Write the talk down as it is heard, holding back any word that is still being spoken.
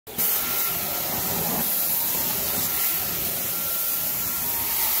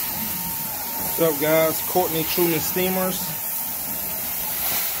What's up, guys? Courtney Truman Steamers.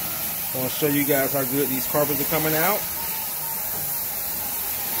 I want to show you guys how good these carpets are coming out.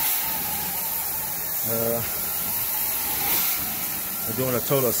 We're doing a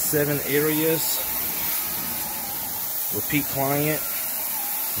total of 7 areas. Repeat client.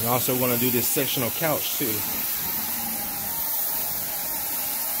 And also going to do this sectional couch too.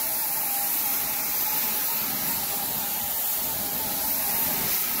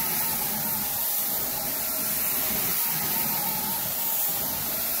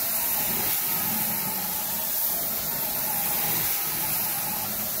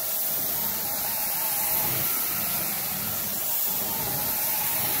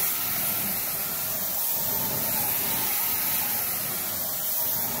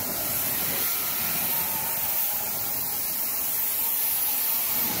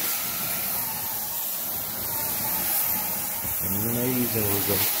 Amazing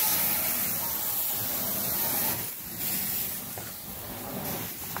results.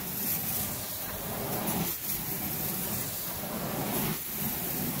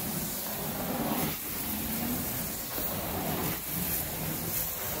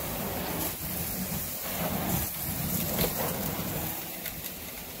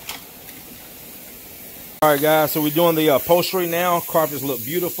 All right, guys, so we're doing the upholstery now. Carpets look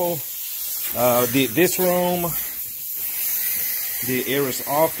beautiful. Did this room. Did Eric's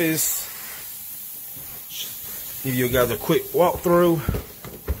office. Give you guys a quick walkthrough.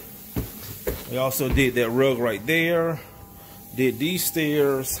 We also did that rug right there. Did these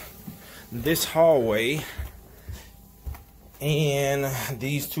stairs, this hallway, and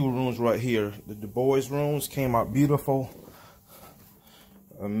these 2 rooms right here. The boys' rooms came out beautiful.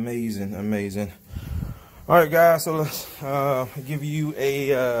 Amazing, amazing. All right, guys, so let's give you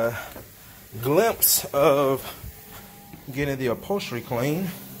a glimpse of getting the upholstery clean.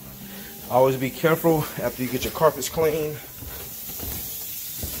 Always be careful after you get your carpets clean.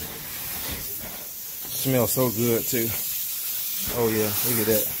 Smells so good too. Oh yeah, look at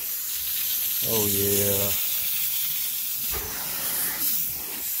that. Oh yeah.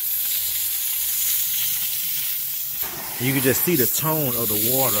 You can just see the tone of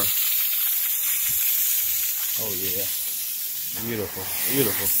the water. Oh yeah. Beautiful,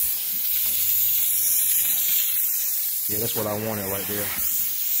 beautiful. Yeah, that's what I wanted right there.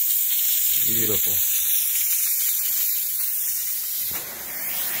 Beautiful.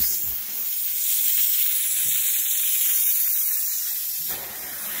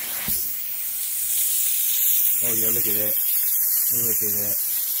 Oh yeah, look at that. Look at that.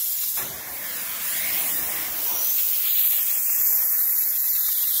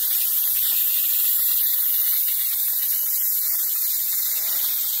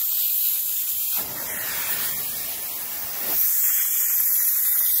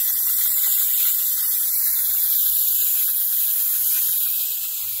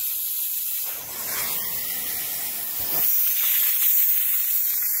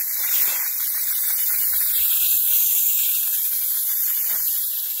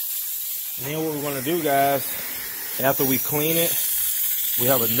 And then what we're going to do, guys, after we clean it, we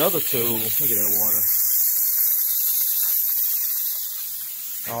have another tool. Look at that water.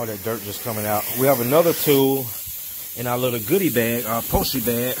 All that dirt just coming out. We have another tool in our little goodie bag, our upholstery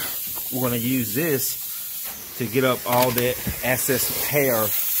bag. We're going to use this to get up all that excess hair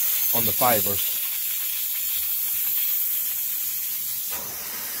on the fibers.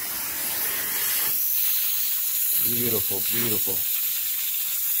 Beautiful, beautiful.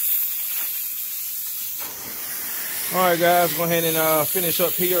 Alright, guys, go ahead and finish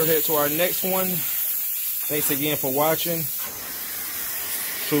up here. Head to our next one. Thanks again for watching.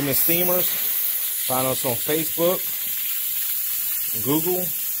 Truman Steamers. Find us on Facebook, Google,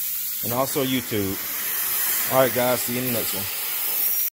 and also YouTube. Alright, guys, see you in the next one.